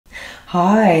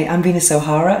Hi, I'm Venus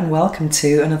O'Hara and welcome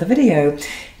to another video.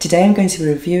 Today I'm going to be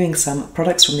reviewing some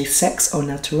products from the Sex au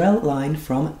Naturel line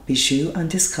from Bijoux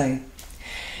Indiscrets.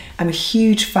 I'm a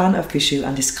huge fan of Bijoux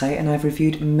Indiscrets and I've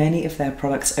reviewed many of their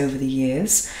products over the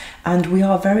years, and we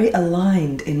are very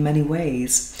aligned in many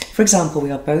ways. For example,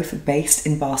 we are both based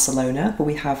in Barcelona, but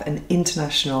we have an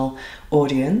international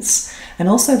audience, and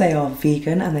also they are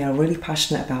vegan and they are really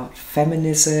passionate about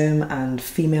feminism and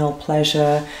female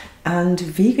pleasure and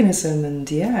veganism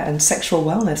and sexual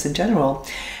wellness in general.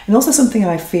 And also something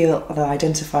I feel that I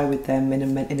identify with them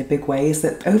in a big way is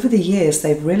that over the years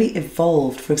they've really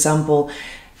evolved. For example,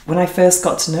 when I first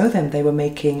got to know them, they were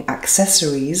making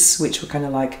accessories which were kind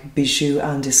of like Bijoux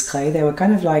Indiscrets. They were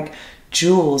kind of like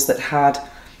jewels that had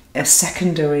a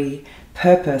secondary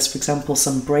purpose, for example,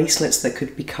 some bracelets that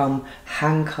could become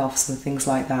handcuffs and things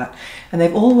like that. And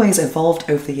they've always evolved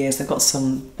over the years. They've got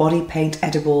some body paint,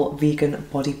 edible vegan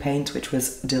body paint, which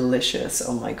was delicious.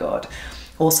 Oh my God.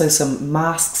 Also some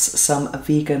masks, some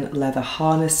vegan leather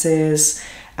harnesses,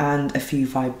 and a few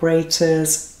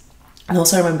vibrators. And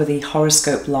also I remember the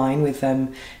horoscope line with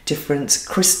different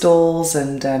crystals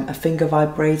and a finger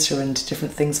vibrator and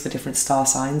different things for different star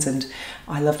signs. And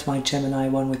I loved my Gemini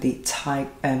one with the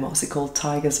what's it called?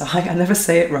 Tiger's eye. I never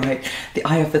say it right. The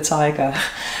eye of the tiger.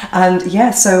 And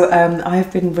yeah, so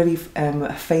I've been really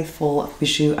a faithful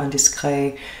Bijoux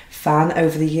Indiscrets fan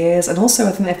over the years. And also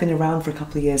I think they've been around for a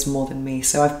couple of years more than me.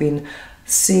 So I've been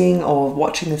seeing or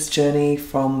watching this journey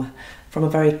from a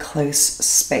very close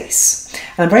space.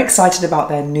 And I'm very excited about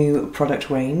their new product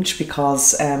range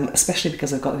because, especially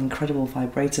because I've got an incredible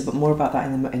vibrator, but more about that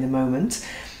in a moment.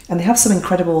 And they have some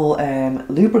incredible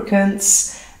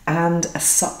lubricants and a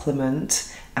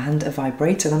supplement and a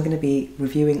vibrator. And I'm going to be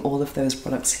reviewing all of those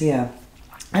products here.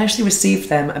 I actually received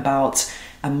them about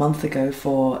a month ago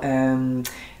for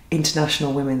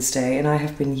International Women's Day, and I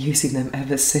have been using them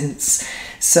ever since.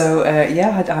 So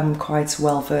yeah, I'm quite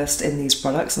well versed in these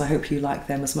products and I hope you like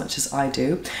them as much as I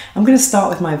do. I'm going to start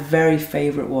with my very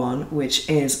favourite one, which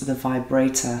is the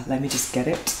vibrator. Let me just get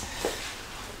it.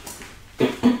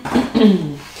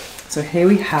 So here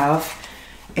we have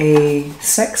a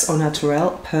Sex au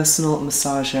Naturel personal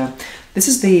massager. This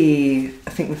is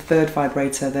I think the third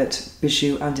vibrator that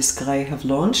Bijoux Indiscrets have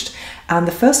launched. And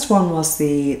the first one was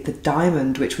the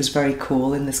diamond, which was very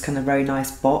cool in this kind of very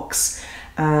nice box.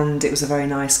 And it was a very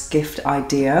nice gift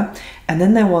idea. And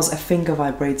then there was a finger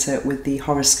vibrator with the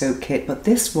horoscope kit. But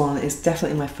this one is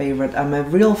definitely my favorite. I'm a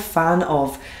real fan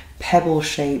of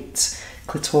pebble-shaped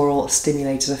clitoral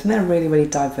stimulators. I think they're really, really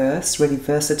diverse, really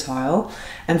versatile.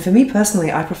 And for me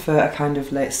personally, I prefer a kind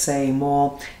of, let's say,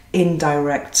 more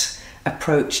indirect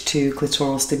approach to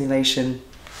clitoral stimulation.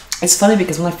 It's funny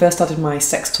because when I first started my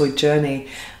sex toy journey,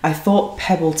 I thought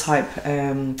pebble type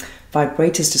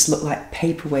vibrators just looked like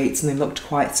paperweights and they looked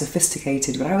quite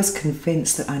sophisticated, but I was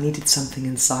convinced that I needed something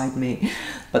inside me.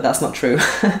 But that's not true.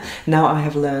 Now I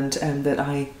have learned that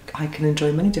I can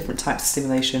enjoy many different types of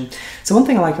stimulation. So one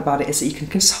thing I like about it is that you can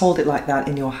just hold it like that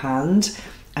in your hand,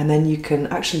 and then you can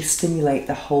actually stimulate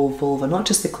the whole vulva, not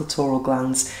just the clitoral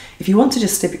glands. If you want to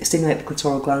just stimulate the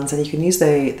clitoral glands, then you can use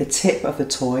the tip of the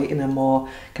toy in a more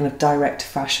kind of direct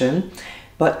fashion.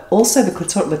 But also the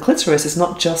clitoris is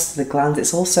not just the glands,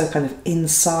 it's also kind of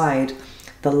inside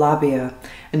the labia.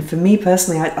 And for me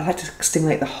personally, I like to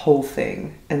stimulate the whole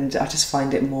thing, and I just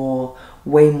find it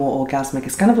way more orgasmic.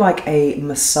 It's kind of like a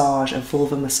massage, a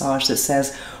vulva massage that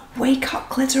says, "Wake up,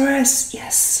 clitoris,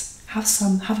 yes. Have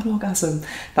an orgasm,"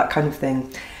 that kind of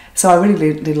thing. So I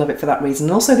really love it for that reason.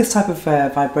 And also this type of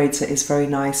vibrator is very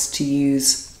nice to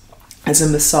use as a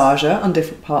massager on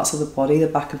different parts of the body, the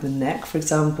back of the neck, for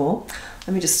example.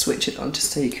 Let me just switch it on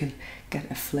just so you can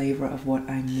get a flavour of what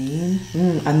I mean.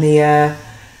 And the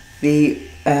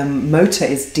motor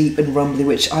is deep and rumbly,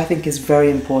 which I think is very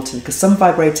important because some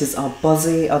vibrators are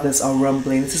buzzy, others are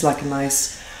rumbly. This is like a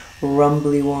nice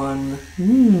rumbly one.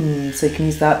 So you can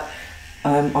use that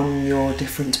on your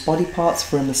different body parts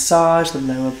for a massage, the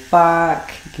lower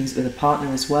back. You can use it with a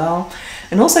partner as well.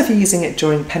 And also if you're using it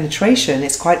during penetration,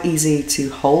 it's quite easy to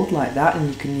hold like that, and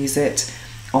you can use it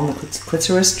on the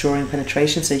clitoris during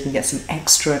penetration so you can get some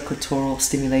extra clitoral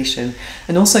stimulation.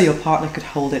 And also your partner could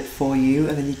hold it for you,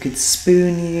 and then you could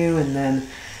spoon you and then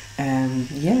and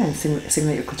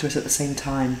stimulate your clitoris at the same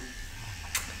time.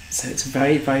 So it's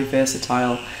very, very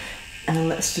versatile. And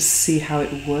let's just see how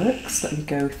it works. Let me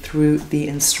go through the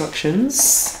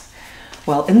instructions.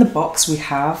 Well, in the box we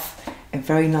have a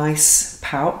very nice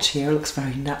pouch here. It looks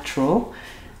very natural.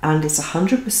 And it's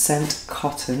 100%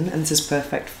 cotton, and this is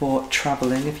perfect for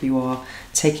traveling if you are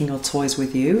taking your toys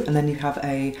with you. And then you have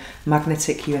a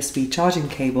magnetic USB charging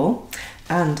cable,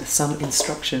 and some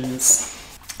instructions.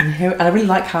 And here, I really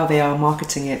like how they are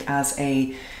marketing it as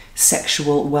a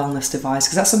sexual wellness device,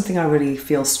 because that's something I really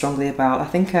feel strongly about. I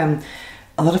think a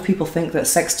lot of people think that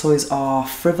sex toys are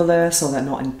frivolous, or they're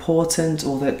not important,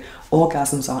 or that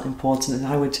orgasms aren't important, and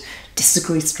I would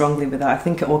disagree strongly with that. I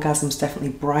think orgasms definitely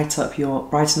brighten up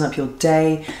your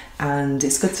day, and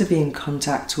it's good to be in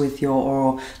contact with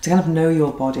or to kind of know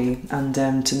your body, and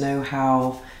to know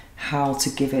how to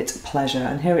give it pleasure.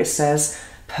 And here it says,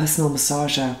 personal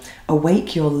massager.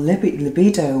 Awake your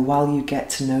libido while you get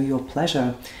to know your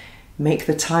pleasure. Make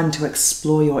the time to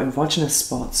explore your erogenous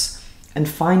spots and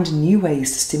find new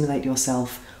ways to stimulate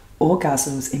yourself.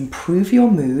 Orgasms improve your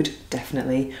mood,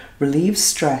 definitely, relieve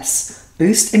stress,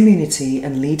 boost immunity,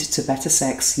 and lead to better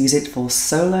sex. Use it for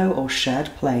solo or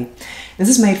shared play. This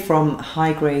is made from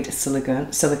high-grade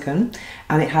silicone,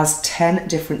 and it has 10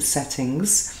 different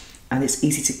settings, and it's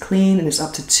easy to clean, and it's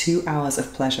up to 2 hours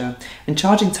of pleasure. And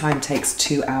charging time takes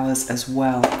 2 hours as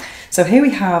well. So here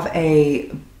we have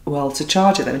to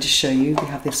charge it, let me just show you. We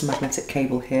have this magnetic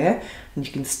cable here, and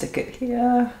you can stick it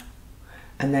here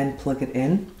and then plug it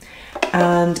in.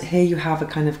 And here you have a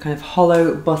kind of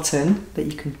hollow button that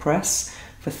you can press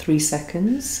for 3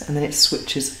 seconds, and then it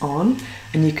switches on,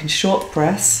 and you can short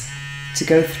press to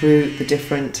go through the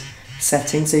different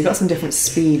settings. So you've got some different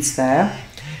speeds there,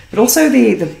 but also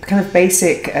the kind of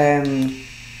basic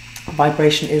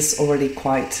vibration is already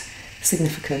quite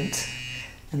significant.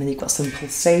 And then you've got some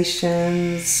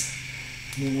pulsations,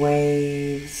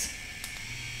 waves,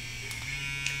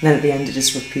 and then at the end it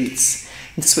just repeats.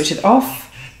 And to switch it off,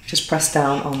 just press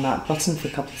down on that button for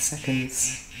a couple of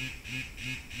seconds.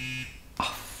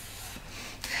 Off.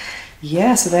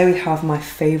 Yeah, so there we have my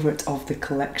favourite of the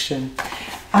collection.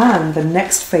 And the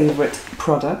next favourite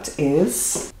product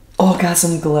is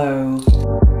Orgasm Glow.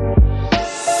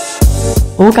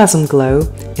 Orgasm Glow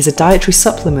is a dietary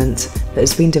supplement that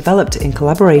has been developed in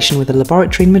collaboration with a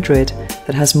laboratory in Madrid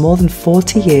that has more than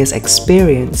 40 years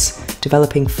experience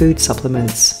developing food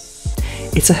supplements.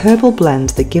 It's a herbal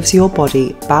blend that gives your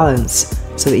body balance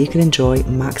so that you can enjoy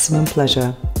maximum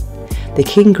pleasure. The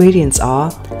key ingredients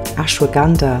are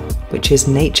ashwagandha, which is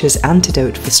nature's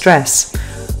antidote for stress,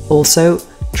 also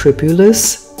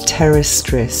Tribulus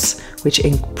terrestris, which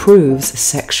improves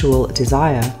sexual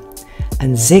desire,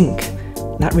 and zinc,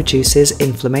 that reduces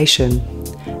inflammation,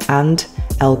 and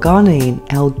L-Garnine,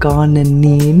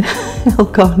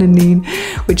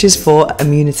 which is for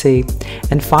immunity,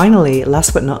 and finally,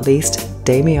 last but not least,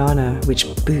 Damiana, which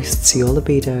boosts your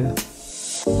libido.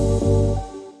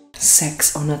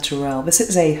 Sex au naturel. This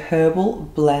is a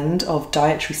herbal blend of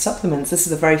dietary supplements. This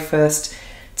is the very first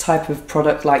type of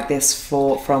product like this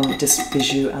from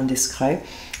Bijoux Indiscrets.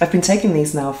 I've been taking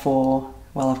these now for,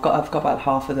 well, I've got about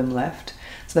half of them left.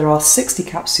 So there are 60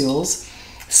 capsules.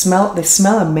 They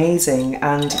smell amazing,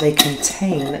 and they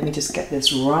contain, let me just get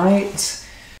this right.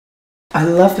 I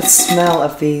love the smell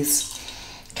of these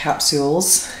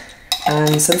capsules.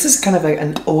 And so this is kind of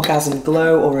an orgasm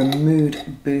glow or a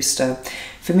mood booster.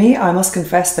 For me, I must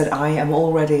confess that I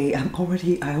already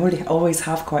always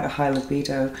have quite a high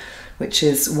libido, which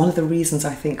is one of the reasons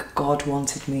I think God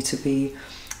wanted me to be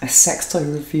a sex toy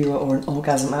reviewer or an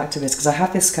orgasm activist, because I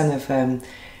have this kind of,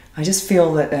 I just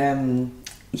feel that,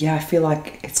 I feel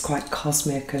like it's quite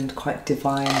cosmic and quite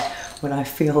divine when I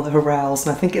feel aroused,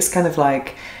 and I think it's kind of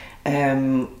like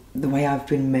the way I've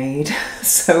been made.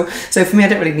 So for me, I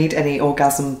don't really need any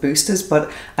orgasm boosters, but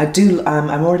I do.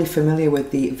 I'm already familiar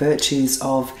with the virtues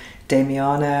of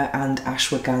Damiana and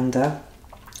ashwagandha.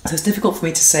 So it's difficult for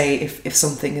me to say if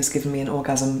something has given me an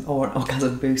orgasm or an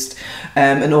orgasm boost,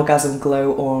 an orgasm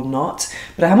glow or not.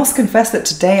 But I must confess that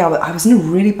today I was in a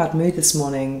really bad mood this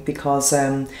morning, because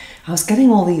I was getting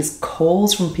all these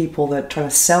calls from people that are trying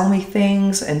to sell me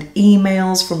things, and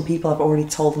emails from people I've already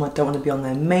told them I don't want to be on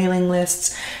their mailing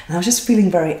lists. And I was just feeling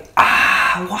very,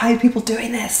 why are people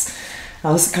doing this?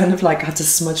 I was kind of like, I had to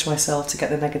smudge myself to get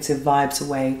the negative vibes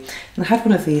away. And I had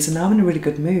one of these, and now I'm in a really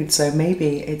good mood. So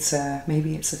maybe it's a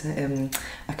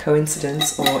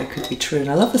coincidence, or it could be true. And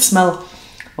I love the smell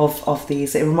of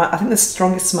these. I think the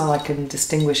strongest smell I can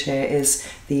distinguish here is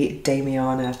the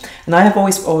Damiana. And I have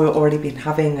already been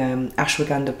having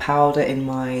ashwagandha powder in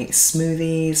my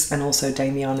smoothies, and also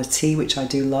Damiana tea, which I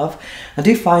do love. I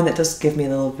do find that does give me a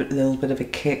little bit of a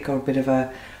kick, or a bit of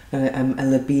a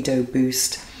libido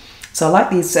boost. So I like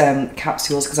these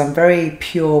capsules because I'm very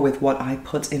pure with what I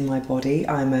put in my body.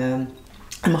 I'm a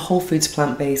whole foods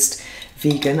plant-based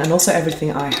vegan, and also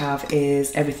everything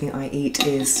I eat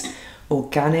is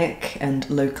organic and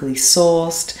locally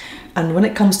sourced. And when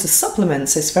it comes to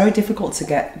supplements, it's very difficult to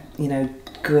get,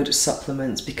 good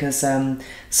supplements, because some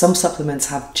supplements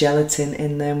have gelatin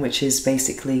in them, which is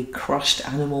basically crushed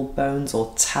animal bones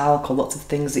or talc or lots of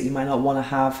things that you might not want to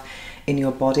have in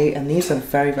your body, and these are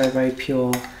very, very, very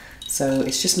pure. So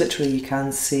it's just literally, you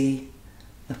can see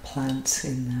the plant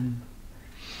in them,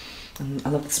 and I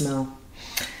love the smell.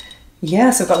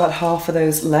 Yeah, so I've got about half of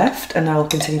those left, and I'll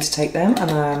continue to take them,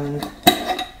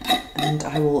 and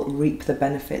I will reap the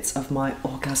benefits of my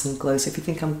Orgasm Glow. So if you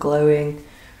think I'm glowing,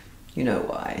 you know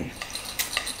why.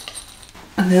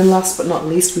 And then last but not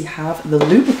least, we have the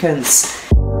lubricants.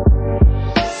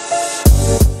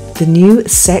 The new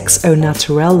Sex Au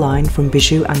Naturel line from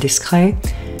Bijoux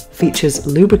Indiscrets features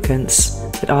lubricants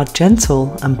that are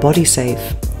gentle and body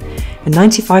safe. And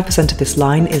 95% of this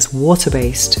line is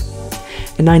water-based.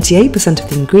 And 98% of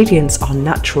the ingredients are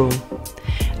natural.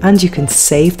 And you can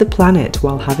save the planet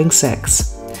while having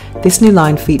sex. This new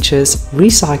line features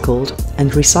recycled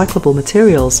and recyclable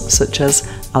materials such as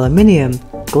aluminium,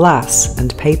 glass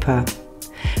and paper.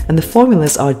 And the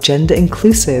formulas are gender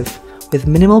inclusive, with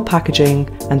minimal packaging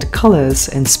and colours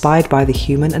inspired by the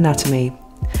human anatomy.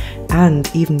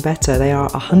 And even better, they are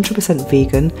 100%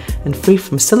 vegan and free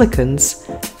from silicons,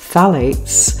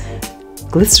 phthalates,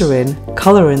 glycerin,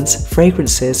 colorants,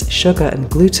 fragrances, sugar and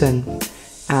gluten.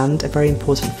 And a very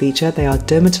important feature, they are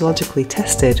dermatologically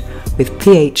tested with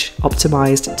pH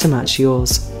optimised to match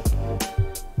yours.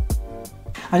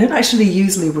 I don't actually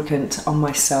use lubricant on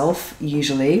myself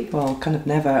usually, well, kind of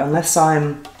never, unless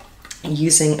I'm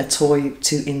using a toy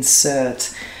to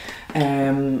insert.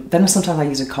 Then sometimes I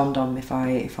use a condom if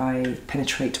I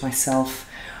penetrate myself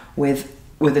with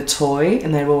a toy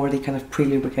and they're already kind of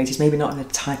pre-lubricated, maybe not in the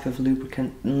type of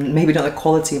lubricant, maybe not the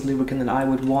quality of lubricant that I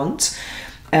would want.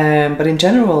 But in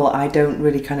general, I don't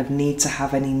really kind of need to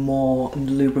have any more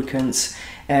lubricants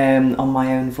on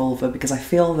my own vulva, because I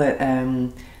feel that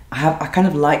I kind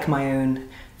of like my own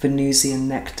Venusian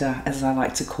nectar, as I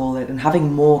like to call it, and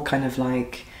having more kind of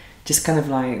like, just kind of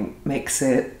like makes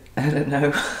it, I don't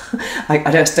know,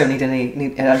 I just don't need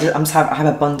any, I have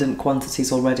abundant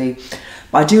quantities already.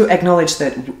 But I do acknowledge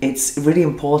that it's really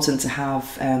important to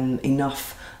have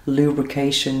enough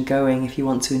lubrication going if you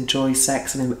want to enjoy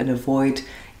sex and avoid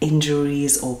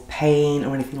injuries or pain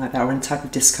or anything like that, or any type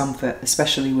of discomfort,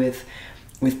 especially with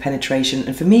penetration.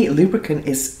 And for me, lubricant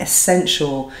is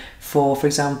essential for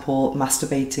example,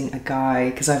 masturbating a guy,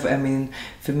 because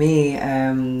for me,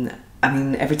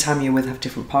 every time you're with a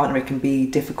different partner, it can be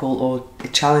difficult or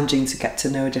challenging to get to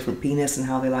know a different penis and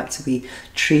how they like to be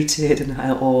treated and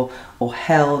or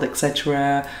held,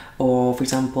 etc. Or for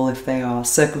example, if they are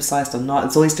circumcised or not.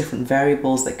 There's all these different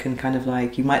variables that can kind of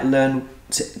like, you might learn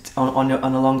on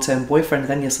a long-term boyfriend, and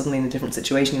then you're suddenly in a different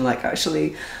situation. You're like,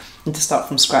 actually, and to start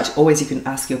from scratch. Always you can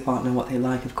ask your partner what they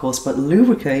like, of course, but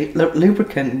lubricant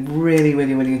really,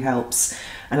 really, really helps,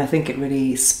 and I think it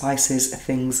really spices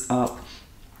things up.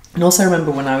 And also, I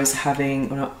remember when I was having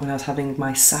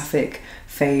my sapphic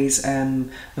phase of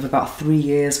about 3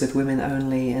 years with women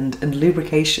only, and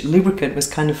lubricant was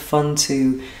kind of fun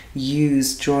to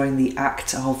use during the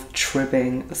act of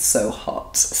tribbing. So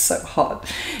hot, so hot.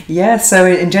 Yeah. So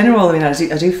in general, I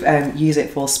do use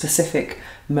it for specific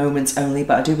moments only,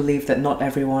 but I do believe that not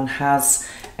everyone has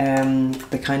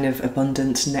the kind of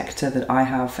abundant nectar that I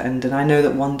have, and I know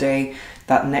that one day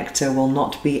that nectar will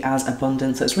not be as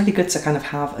abundant, so it's really good to kind of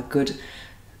have a good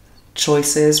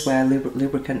choices where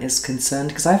lubricant is concerned,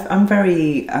 because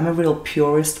I'm a real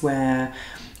purist where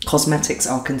cosmetics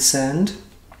are concerned.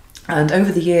 And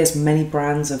over the years, many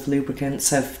brands of lubricants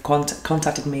have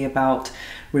contacted me about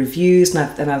reviews,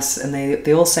 and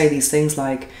they all say these things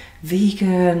like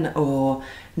vegan or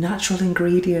natural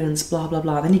ingredients, blah blah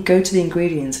blah. Then you go to the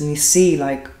ingredients and you see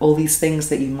like all these things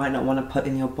that you might not want to put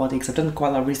in your body, because I've done quite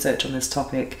a lot of research on this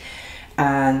topic,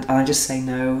 and I just say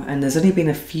no. And there's only been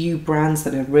a few brands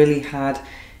that have really had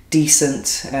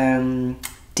decent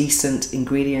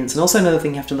ingredients. And also another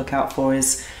thing you have to look out for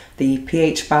is the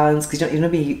pH balance, because you don't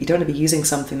want to be using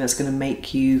something that's going to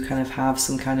make you kind of have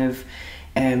some kind of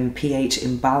pH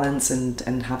imbalance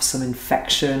and have some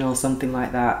infection or something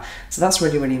like that. So that's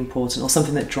really, really important. Or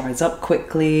something that dries up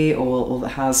quickly, or that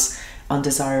has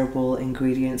undesirable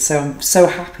ingredients. So I'm so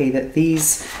happy that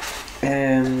these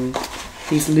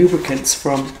lubricants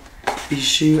from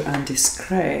Bijoux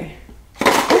Indiscrets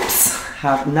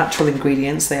have natural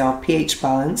ingredients. They are pH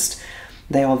balanced,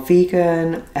 they are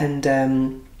vegan and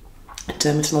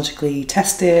dermatologically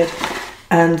tested,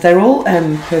 and they're all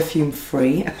perfume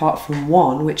free, apart from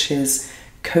one, which is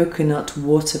coconut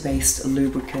water-based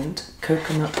lubricant,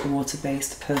 coconut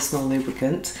water-based personal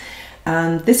lubricant.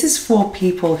 And this is for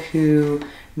people who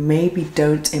maybe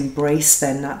don't embrace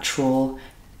their natural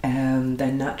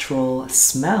their natural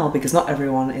smell, because not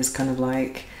everyone is kind of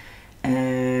like, I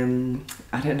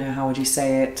don't know, how would you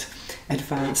say it,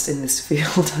 advanced in this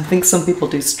field. I think some people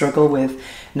do struggle with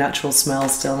natural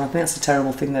smells still, and I think that's a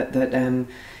terrible thing that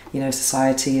you know,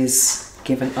 society has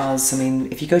given us. I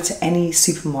mean, if you go to any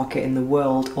supermarket in the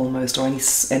world almost, or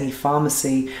any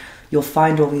pharmacy, you'll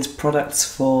find all these products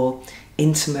for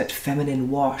intimate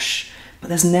feminine wash, but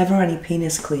there's never any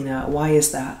penis cleaner. Why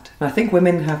is that? And I think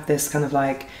women have this kind of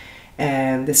like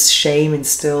this shame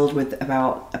instilled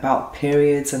about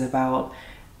periods and about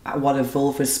what a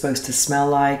vulva is supposed to smell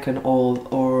like, and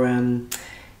or an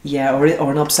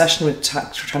obsession with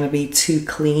trying to be too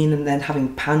clean, and then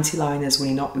having panty liners when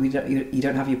you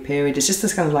don't have your period. It's just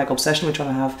this kind of like obsession with trying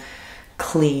to have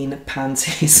clean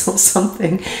panties or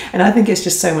something. And I think it's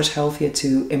just so much healthier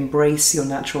to embrace your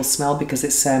natural smell, because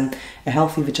it's a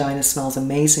healthy vagina smells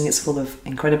amazing. It's full of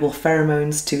incredible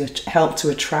pheromones to help to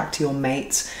attract your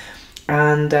mate,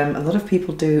 and a lot of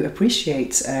people do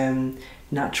appreciate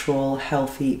natural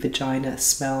healthy vagina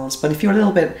smells. But if you're a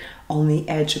little bit on the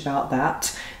edge about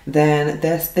that, then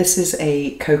this is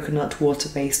a coconut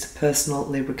water-based personal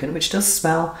lubricant, which does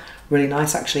smell really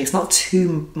nice actually. It's not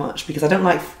too much, because I don't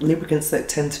like lubricants that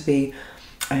tend to be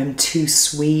too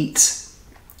sweet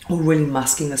or really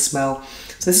masking the smell.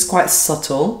 So this is quite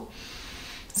subtle.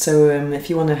 So if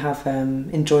you want to have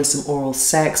enjoy some oral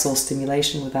sex or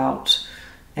stimulation without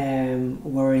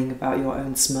worrying about your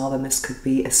own smell, then this could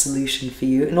be a solution for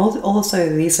you. And also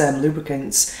these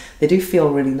lubricants, they do feel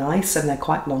really nice, and they're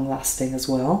quite long lasting as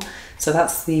well. So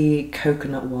that's the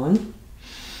coconut one.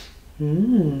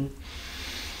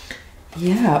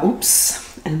 Yeah,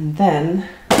 oops. And then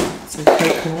some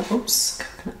coconut.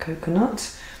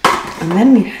 And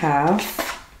then we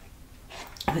have,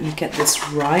 let me get this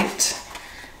right.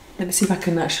 Let me see if I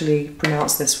can actually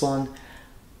pronounce this one.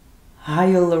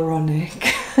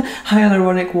 Hyaluronic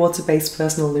water-based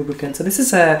personal lubricant. So this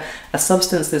is a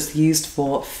substance that's used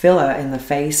for filler in the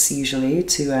face, usually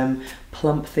to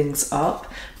plump things up,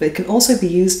 but it can also be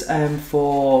used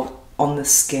for on the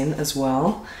skin as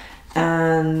well.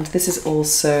 And this is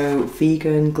also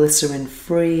vegan,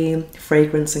 glycerin-free,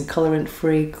 fragrance and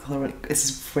colorant-free. This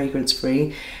is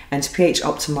fragrance-free, and pH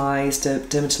optimized,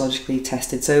 dermatologically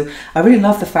tested. So I really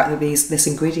love the fact that this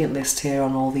ingredient list here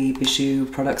on all the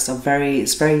Bijoux products are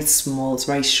it's very small. It's a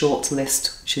very short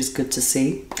list, which is good to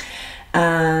see.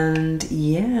 And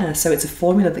yeah, so it's a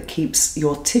formula that keeps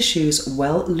your tissues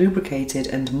well lubricated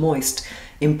and moist,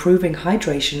 improving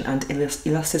hydration and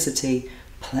elasticity.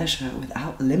 Pleasure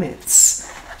without limits.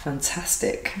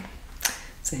 Fantastic.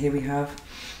 So here we have,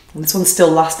 and this one's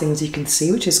still lasting, as you can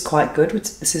see, which is quite good.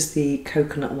 This is the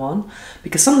coconut one,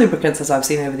 because some lubricants, as I've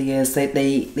seen over the years,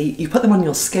 you put them on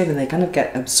your skin and they kind of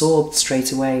get absorbed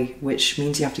straight away, which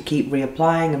means you have to keep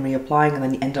reapplying, and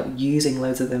then you end up using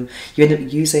loads of them. You end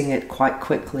up using it quite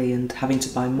quickly and having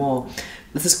to buy more.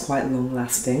 This is quite long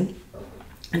lasting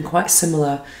and quite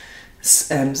similar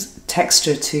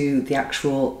texture to the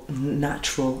actual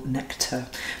natural nectar,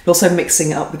 but also mixing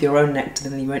it up with your own nectar,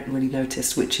 then you won't really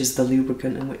notice which is the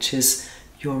lubricant and which is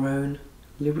your own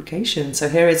lubrication. So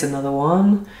here is another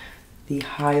one, the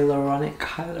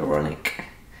hyaluronic.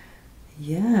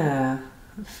 Yeah,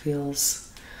 it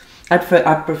feels, I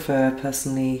prefer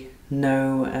personally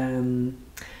no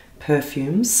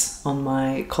perfumes on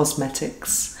my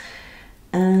cosmetics,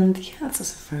 and yeah, that's a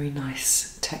very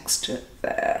nice texture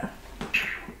there.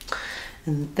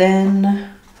 And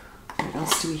then what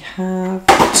else do we have?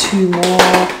 Two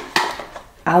more.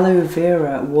 Aloe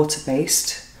vera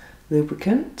water-based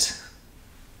lubricant.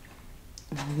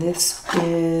 And this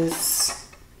is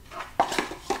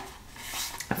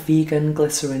vegan,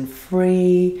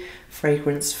 glycerin-free,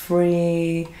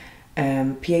 fragrance-free,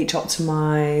 pH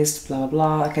optimized, blah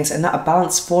blah. Okay, so a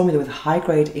balanced formula with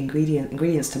high-grade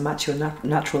ingredients to match your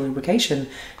natural lubrication.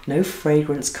 No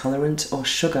fragrance, colorant, or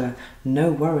sugar.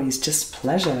 No worries, just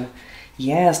pleasure.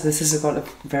 Yes, this has got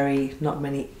not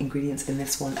many ingredients in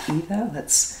this one either.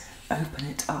 Let's open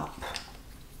it up.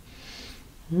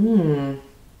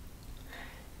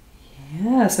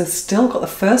 Yeah, so still got the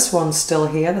first one still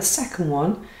here. The second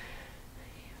one,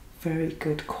 very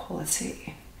good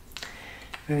quality.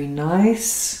 Very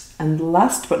nice. And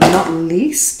last but not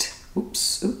least,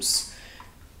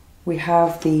 we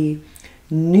have the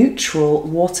neutral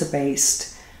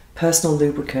water-based personal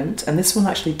lubricant, and this one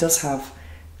actually does have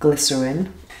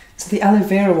glycerin. So the aloe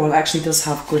vera one actually does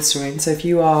have glycerin. So if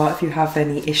you have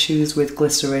any issues with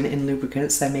glycerin in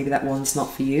lubricants, then maybe that one's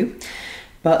not for you.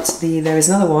 But there is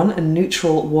another one, a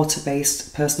neutral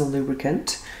water-based personal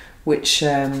lubricant, which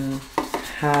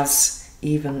has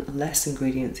even less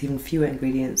ingredients, even fewer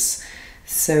ingredients.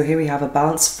 So here we have a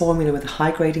balanced formula with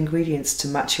high-grade ingredients to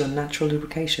match your natural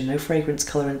lubrication. No fragrance,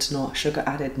 colorant, nor sugar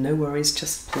added. No worries,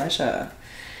 just pleasure.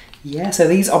 Yeah, so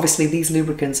these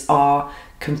lubricants are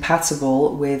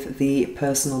compatible with the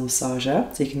personal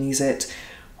massager. So you can use it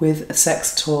with a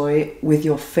sex toy, with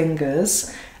your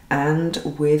fingers, and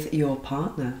with your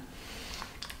partner.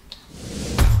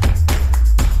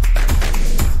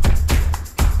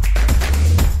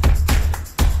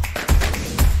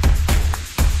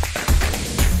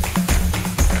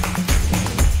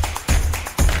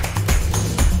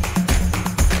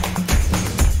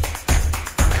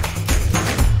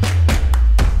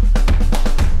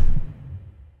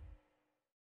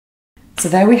 So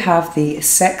there we have the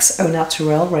Sex Au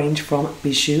Naturel range from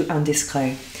Bijoux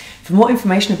Indiscrets. For more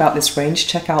information about this range,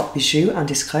 check out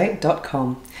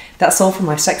bijoux-indiscrets.com. That's all from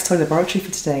my sex toy laboratory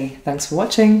for today. Thanks for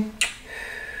watching.